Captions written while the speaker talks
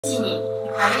记你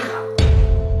怀孕了。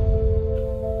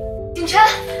景琛，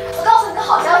我告诉你个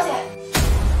好消息。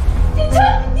景琛，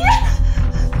你……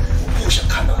我不想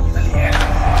看到你的脸。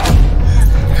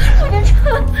景琛，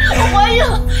我怀孕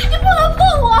了，你不能碰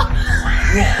我。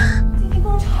怀孕？弟弟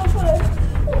刚查出来，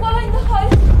我怀了你的孩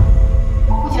子。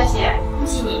顾小姐，恭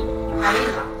喜你怀孕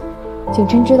了。景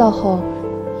琛知道后，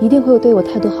一定会对我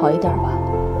态度好一点吧，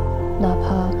哪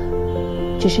怕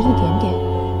只是一点点。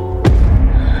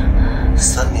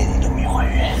 3年你都没怀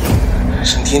孕，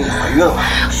今天你怀孕了。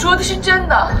说的是真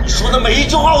的。你说的每一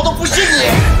句话我都不信你。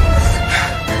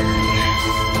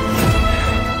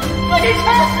顾景琛，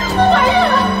我怀孕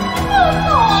了，你不能碰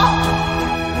我。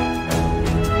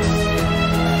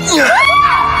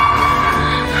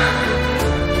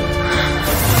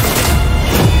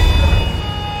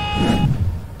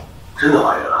真的怀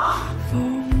孕了？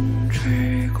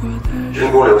人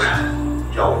工流产，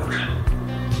药物流产，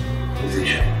你自己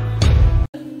选。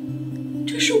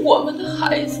 这是我们的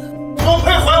孩子，不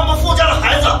配怀我们傅家的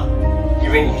孩子，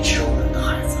因为你只有我们的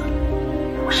孩子，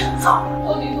我姓臧。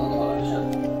到底做错了什么？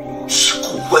明知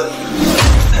故问。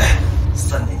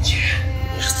3年前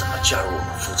你是怎么加入我们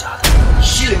傅家的？你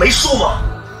心里没数吗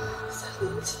？3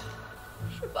年前，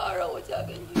是爸让我嫁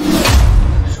给你，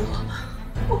说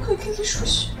我可以给你输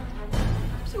血，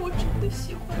而且我真的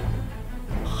喜欢你。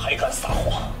还敢撒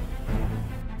谎！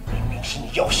明明是你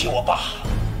要挟我爸，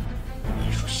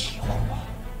还说喜欢我。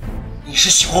 你是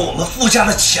喜欢我们傅家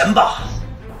的钱吧？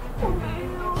我没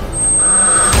有。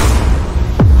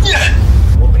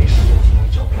我没时间听你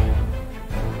狡辩。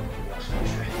你要是不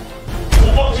选，我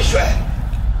帮你选。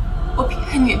我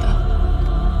骗你的，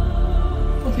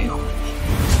我没怀孕。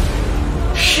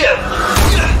骗我！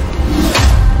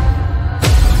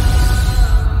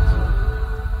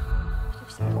就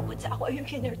想通过假怀孕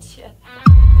骗点钱。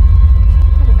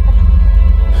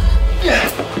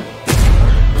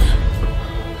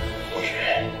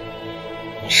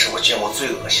你是我见过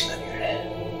最恶心的女人。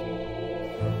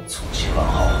从今往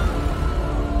后，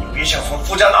你别想从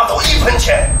傅家拿走1分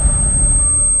钱。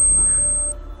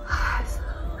孩子，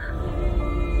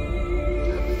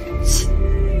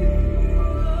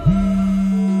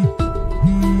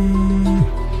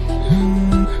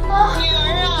妈，女儿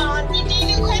啊，你弟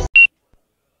弟快！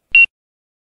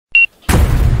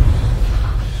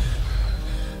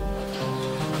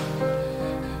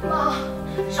妈，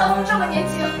少峰这么年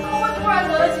轻。 突然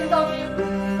得了心脏病，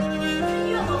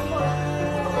医院搞错了，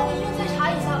我们到医院再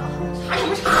查一下吧。查什么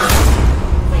查？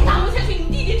再打不下去，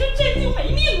你弟弟真就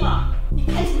没命了。你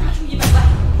赶紧拿出100万，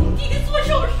你弟弟做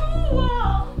手术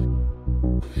啊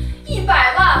！100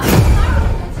万，哪有这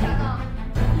么多钱呢？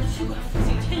你去管傅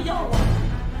景琛要啊！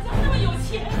咱那么有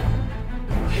钱，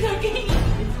快点给你弟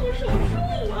弟做手术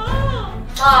啊！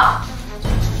妈，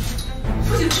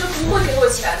傅景琛不会给我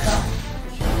钱的。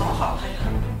你好好的呀。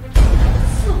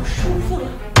 这么舒服了，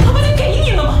他不得给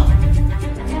你了吗？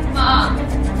妈，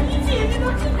你姐姐她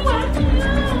不管你啊！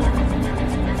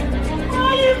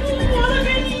妈也不活了，跟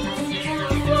你一起就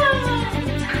算了。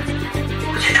我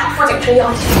去找傅景琛要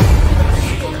钱。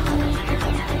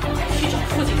去找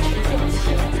傅景琛要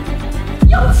钱，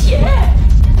要钱。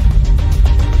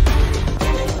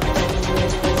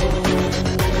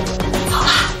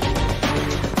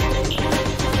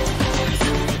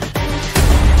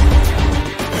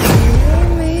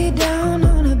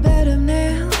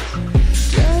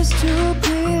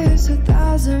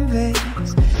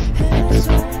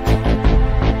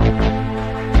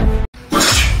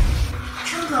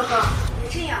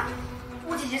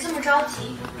 着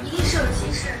急，一定是有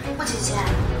急事。顾姐姐，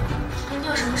你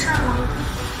有什么事儿吗？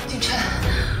景琛，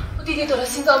我弟弟得了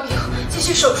心脏病，急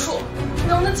需手术，你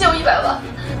能不能借我100万？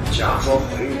假装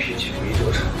怀孕骗钱没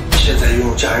得逞，现在又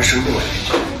用家人生命来骗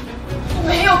钱。我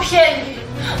没有骗你，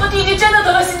我弟弟真的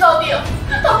得了心脏病，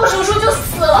他不手术就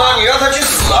死了。那你让他去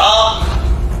死啊！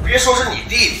别说是你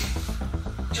弟弟，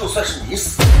就算是你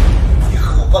死，也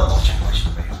和我半毛钱关系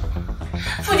都没有。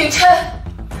傅景琛。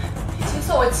 就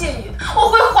算我借你，我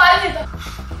会还你的。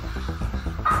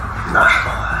拿什么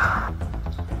还？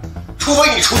除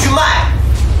非你出去卖。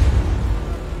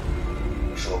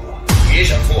我说过，别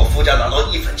想从我傅家拿到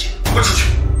1分钱，滚出去！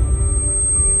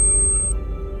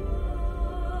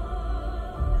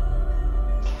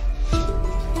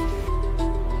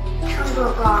张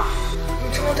哥哥，你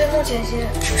这么对陆姐姐，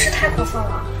是不是太过分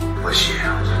了？不行，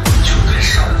就太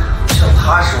伤人了。像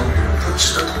她这种女人不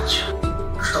值得同情，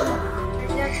知道吗？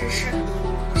 人家只是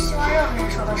不希望任何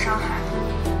人受到伤害。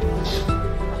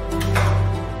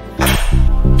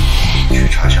去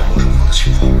查一下陆成峰的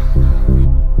情况。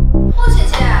陆姐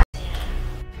姐，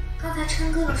刚才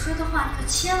琛哥哥说的话，你可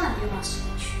千万别往心里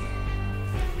去。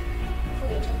傅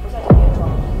景琛不在酒店装。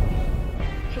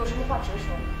无话直说。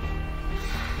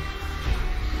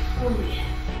顾宇，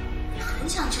你很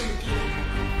想救你弟弟，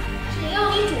只要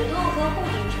你主动和顾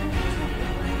景琛提出离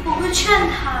婚，我会劝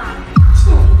他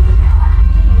尽力100万。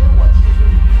你以为我提出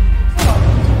父老人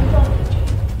就让你这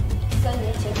样？3年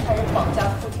前派人绑架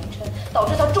傅景琛，导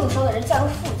致他重伤的人嫁入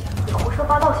傅家，你胡说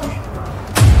八道些什么？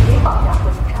谁绑架傅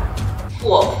景琛？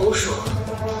我胡说。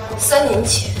3年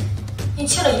前，你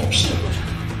欠了一屁股债，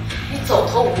你走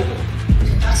投无路，就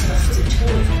搭起了傅景琛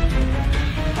的主意，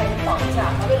派人绑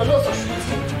架他，为了勒索赎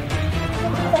金，最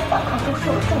后他在反抗中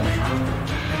受了重伤。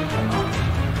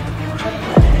我说的不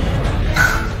是事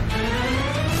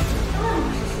实，当然不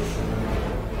是事实。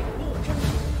你有证据，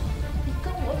你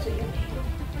跟我嘴又没用，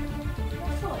让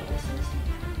傅老爷相信。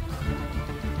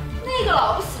那个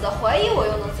老不死的怀疑我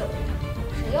又能怎么样？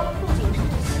只要傅景琛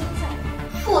的心在，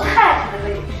傅太太的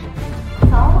位置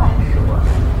早晚是我的。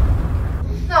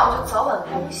那我就早晚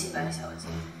恭喜白小姐。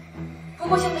不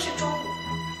过现在是中午，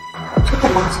就不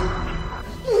报警了。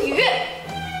陆羽，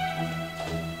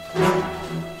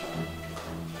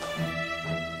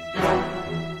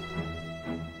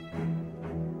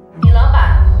李老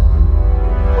板，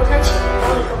我想请您帮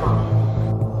一个忙。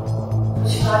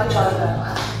去哪里找100万？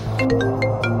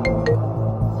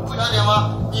不了解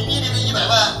吗？你弟弟的100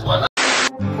万，我呢？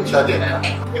不了解呀，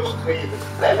陪我喝一杯。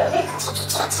来，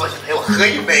坐下陪我喝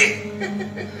一杯。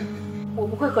我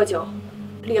不会喝酒。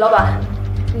李老板，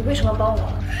你为什么帮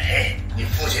我？哎，你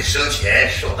父亲生前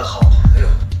是我的好朋友，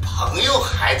朋友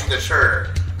孩子的事儿，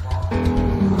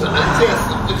咱见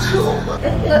死不救嘛。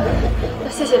那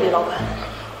谢谢李老板，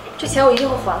这钱我一定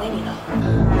会还给你的。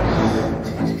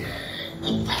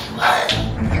100万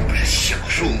也不是小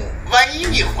数目，万一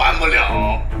你还不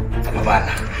了怎么办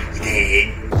呢？你得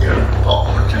有保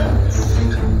证。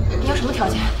你有什么条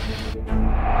件？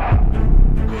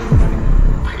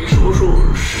陪叔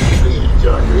叔睡一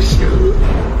觉就行。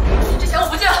这钱我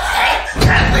不借了。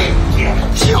站位不借，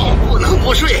觉不能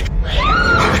不睡。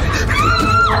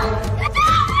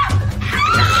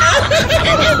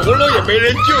葫芦也没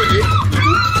人救你，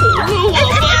你捅了我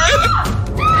吧。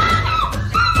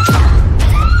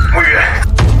顾宇，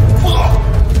副总，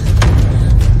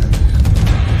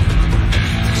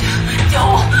救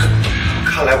我！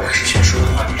看来我之前说的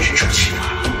话你深受启发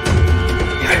了，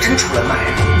你还真出来卖呀？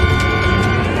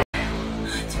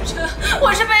景琛，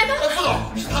我是被他。副总，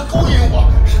是他勾引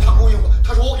我，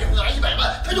他说我给他拿100万，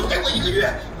他就赔我1个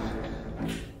月。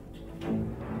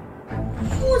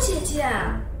傅姐姐，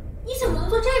你怎么能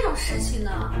做这种事情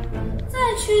呢？再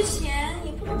缺钱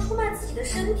也不能出卖自己的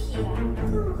身体啊！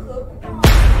更何况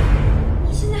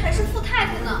你现在还是傅太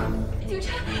太呢。景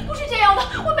琛，不是这样的，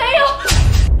我没有。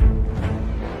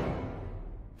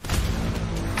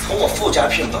从我傅家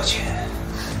骗不到钱，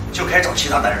就该找其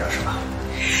他男人了是吧？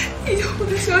以后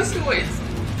的相信我一次。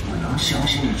我能相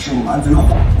信你是满嘴谎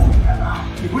言的女人啊？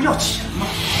你不是要钱吗？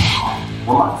好，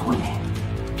我满足你。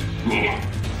你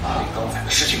把你刚才的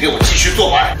事情给我继续做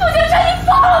完。傅景琛，你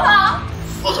疯了吗？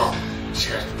副总，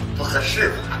这不合适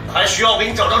吧？还需要我给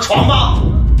你找张床吗？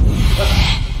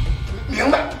明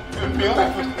白，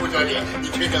傅小姐，你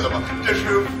听见了吗？这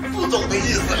是副总的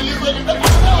意思，你们不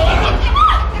知道了。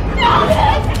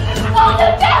王景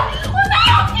琛，我没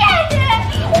有骗你，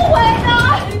我为了儿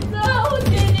子，我弟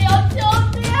弟要救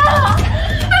命，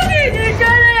弟弟真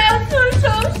的要做手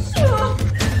术，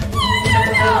我救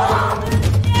救我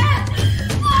你，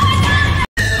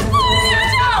我救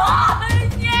救我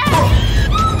你！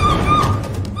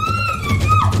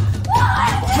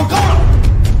我说够了，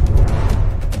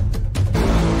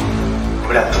你们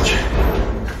两个出去。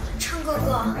琛哥哥，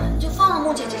你就放了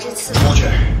穆姐姐这次。出去。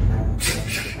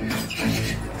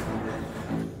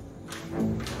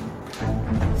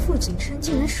傅景琛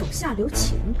竟然手下留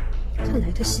情，看来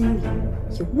他心里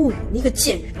有穆雨那个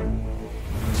贱人。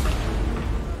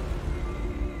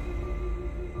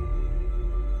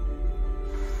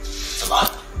怎么，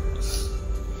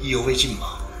意犹未尽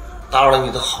吗？打扰了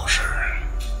你的好事儿，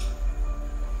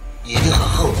你一定很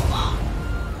恨我吧？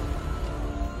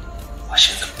我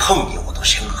现在碰你我都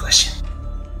嫌恶心。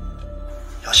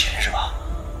要钱是吧？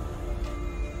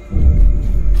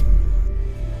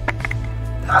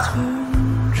拿走。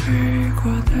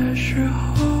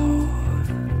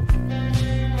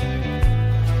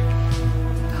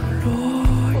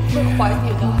我不会怀你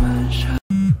的。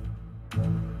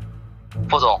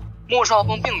副总，穆少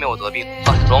峰并没有得病，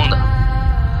他是装的。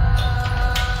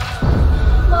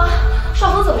妈，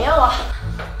少峰怎么样了？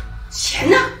钱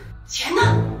呢？钱呢？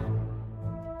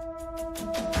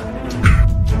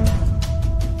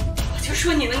我就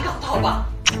说你能搞到吧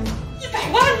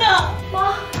，100万呢？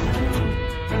妈，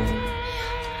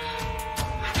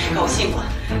太高兴了，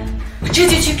我这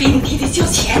就去给你弟弟交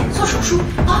钱做手术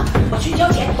啊！我去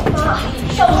交钱。妈，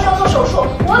小东要做手术，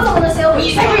我怎么能先回去？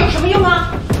你在这有什么用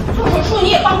啊？做手术你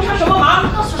也帮不上什么忙。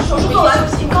那手术做完，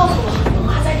你告诉我，我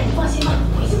妈在这，你放心吧。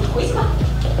回去吧，回去吧。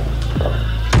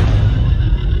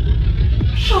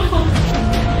少峰，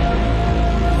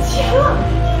钱了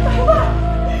，100万，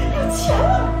有钱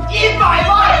了，100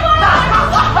万，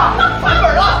翻本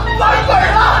了，翻本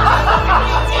了，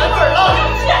翻本了，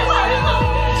钱来了，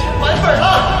翻本了。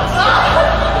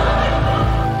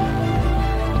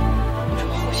这么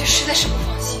回去实在是不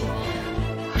放心，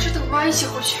还是等妈一起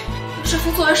回去，等少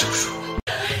峰做完手术。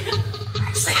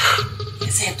儿子呀，别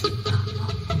再赌了，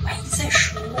万一再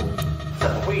输。怎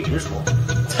么会一直输？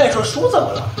再说输怎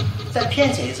么了？再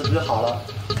骗钱一次不就好了？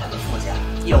咱们傅家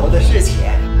有的是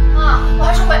钱。妈，我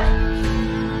还是会。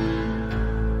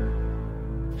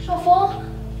少峰，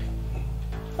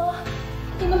妈，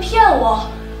你们骗我，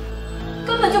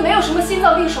根本就没有什么心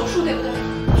脏病手术，对不对？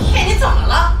骗你怎么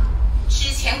了？之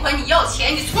前管你要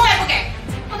钱，你从来不给。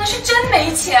我那是真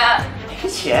没钱。没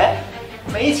钱？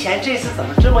没钱，这次怎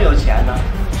么这么有钱呢？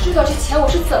知道这钱我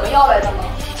是怎么要来的吗？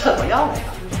怎么要来的？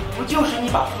不就是你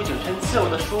把傅景琛伺候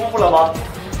的舒服了吗？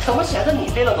怎么显得你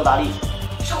费了多大力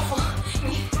气？少峰，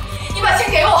你把钱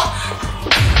给我！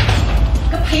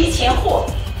个赔钱货，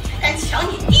敢抢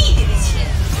你弟弟的钱，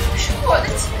是我的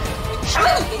钱，什么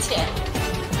你的钱？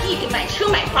弟弟买车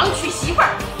买房娶媳妇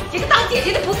儿，你这个当姐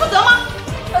姐的不负责吗？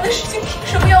他的事情凭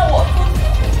什么要我负责？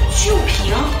就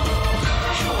凭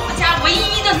他是我们家唯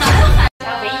一的男孩，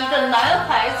唯一的男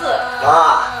孩子。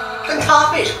妈，跟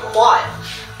他废什么话呀？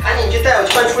赶紧去带我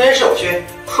去办出院手续，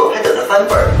我还等着翻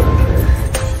本儿。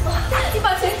你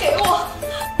把钱给我！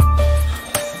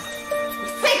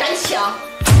再敢抢，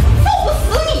揍不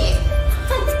死你！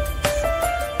哼！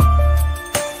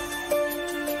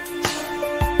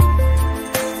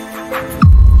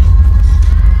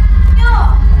哟，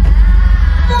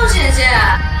穆姐姐，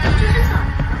这是怎么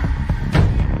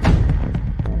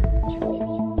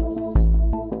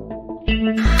了？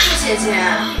穆姐姐，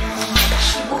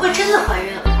你不会真的怀孕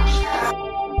了吧？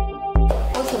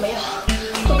我怎么样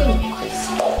都跟你没关系。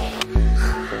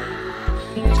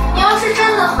你要是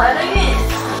真的怀了孕，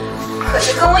可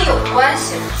是跟我有关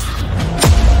系的。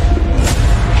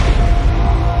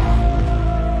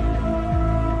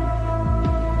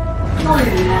梦雨，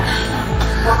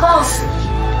我告诉你，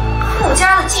傅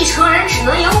家的继承人只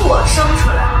能由我生出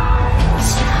来，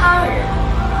其他人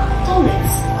都没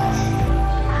资格，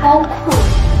包括你。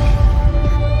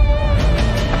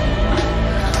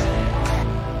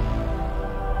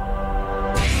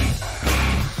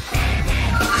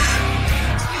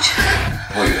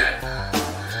沐雨，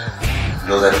你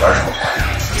又在传什么话呀？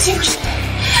信不信？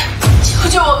救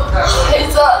救我们的孩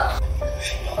子！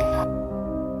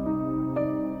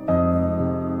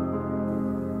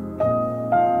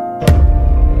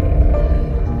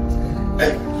哎，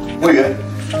沐雨，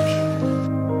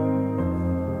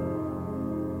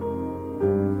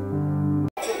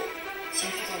先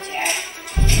去总结。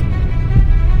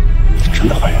真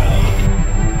的怀孕了？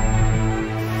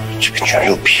这个女人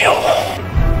又骗我，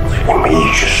你们一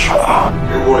句实话。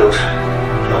人工流产，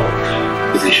让我流产，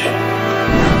你自己选。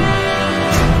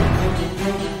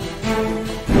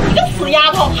你个死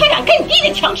丫头，还敢跟你弟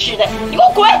弟抢吃的？你给我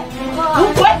滚！给我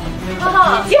滚！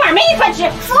妈，今晚没你饭吃！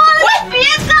说了别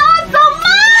跟我走嘛！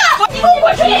你给我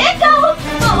滚出去！别跟我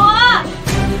走啊！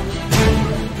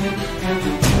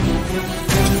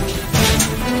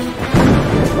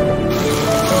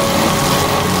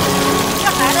这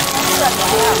孩子真可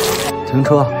怜呀！停车！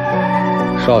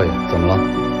少爷，怎么了？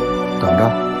等着。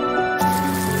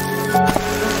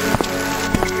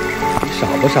你傻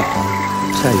不傻？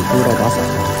下雨不知道打伞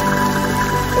吗？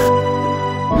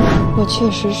我确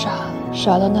实傻，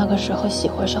傻到那个时候喜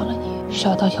欢上了你，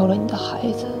傻到有了你的孩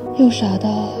子，又傻到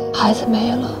孩子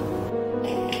没了。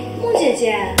穆姐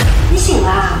姐，你醒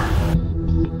啦？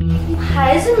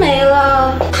孩子没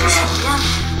了，是什么呀？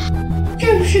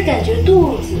是不是感觉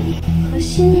肚子和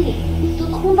心里都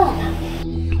空荡荡的？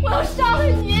我要杀了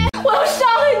你！我要杀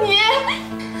了你！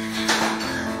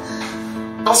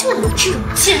就你这种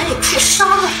贱人也配杀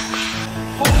了？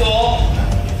傅总，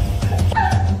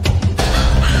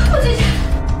穆姐姐，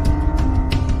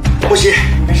呼吸，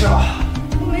没事吧？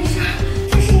我没事，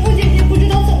只是穆姐姐不知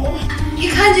道怎么了，一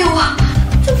看见我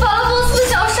就发了疯似的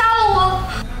想要杀了我。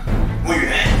沐雨，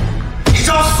你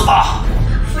找死吧！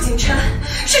傅景琛，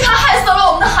是他害死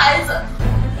了我们的孩子。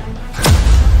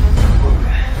沐雨，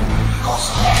告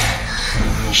诉你，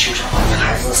你休想把你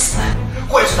孩子的死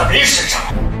怪罪到别人身上。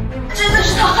真的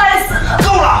是他害死的。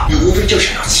够了！你无非就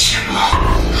想要钱嘛。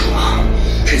说，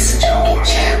这次你想要多少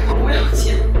钱？我不要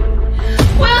钱，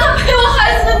我要他赔我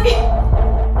孩子的命。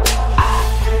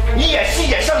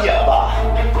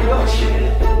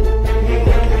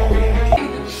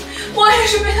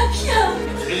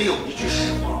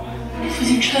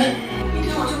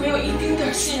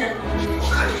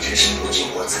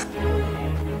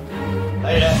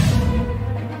来人！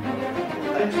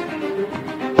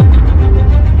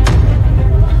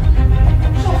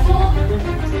少峰，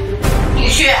女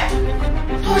婿，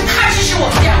都是他指使我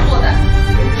们这样做的。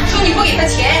他说你不给他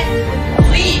钱，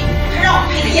所以他让我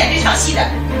陪他演这场戏的。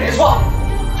没错，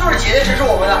就是姐姐指使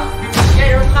我们的，钱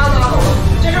也是她拿走的，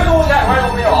这事跟我一点关系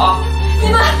都没有啊！你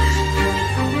们，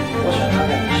我选他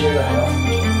干你是个还要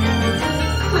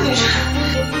副警察，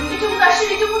你这么大事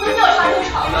情就不能调查调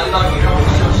查吗？难道你让我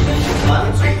相信一个满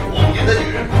嘴谎言的女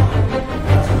人吗？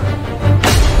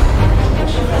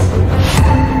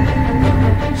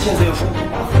现在又说你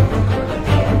把很多人给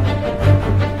骗了，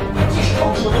即使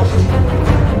当初都是假的，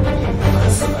你也烦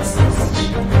死自己。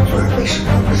女人为什么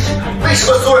那么失败？为什么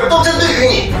所有人都针对于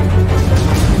你？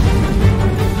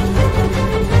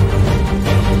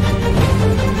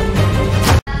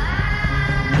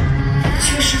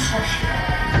这是好事。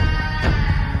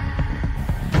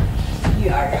玉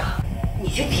儿啊，你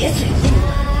就别嘴硬了，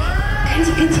赶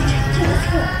紧跟警察认个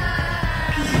错。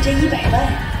毕竟这100万，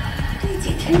对警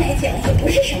察来讲也不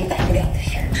是什么大不了的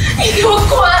事儿。你给我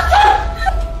滚！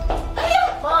哎呀，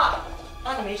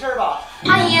妈，你没事吧？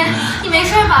阿姨，你没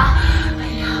事吧？哎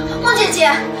呀，梦姐姐，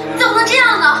你怎么能这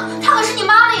样呢？她可是你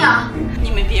妈妈呀！你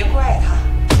们别怪他，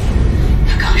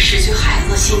他刚失去孩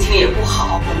子，心情也不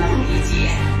好，我能理解。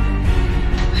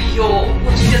哎呦，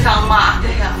我这个当妈的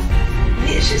呀，我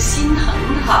也是心疼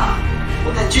他。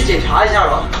我带你去检查一下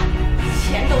吧。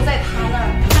钱都在他那儿，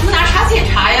咱们拿啥检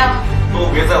查呀？都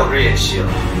别在我这儿演戏了，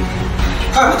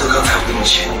怪不得刚才我给你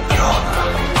钱你不要呢。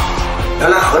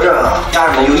原来合着家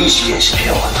人们又一起演戏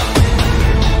骗我呢。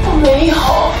我没有。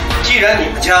既然你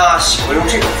们家喜欢用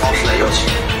这种方式来要钱，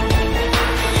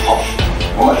好，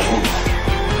我满足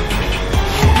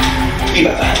你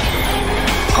，100万，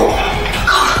够了。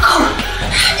够了，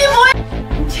你不要！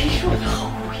你真是我的好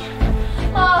姑爷。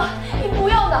妈，你不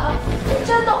要拿，我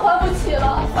真的还不起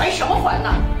了。还什么还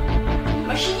呢？你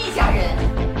们是一家人。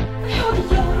哎呦我的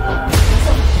腰啊！走，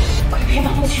快陪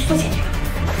妈妈去做检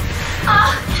查。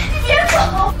啊！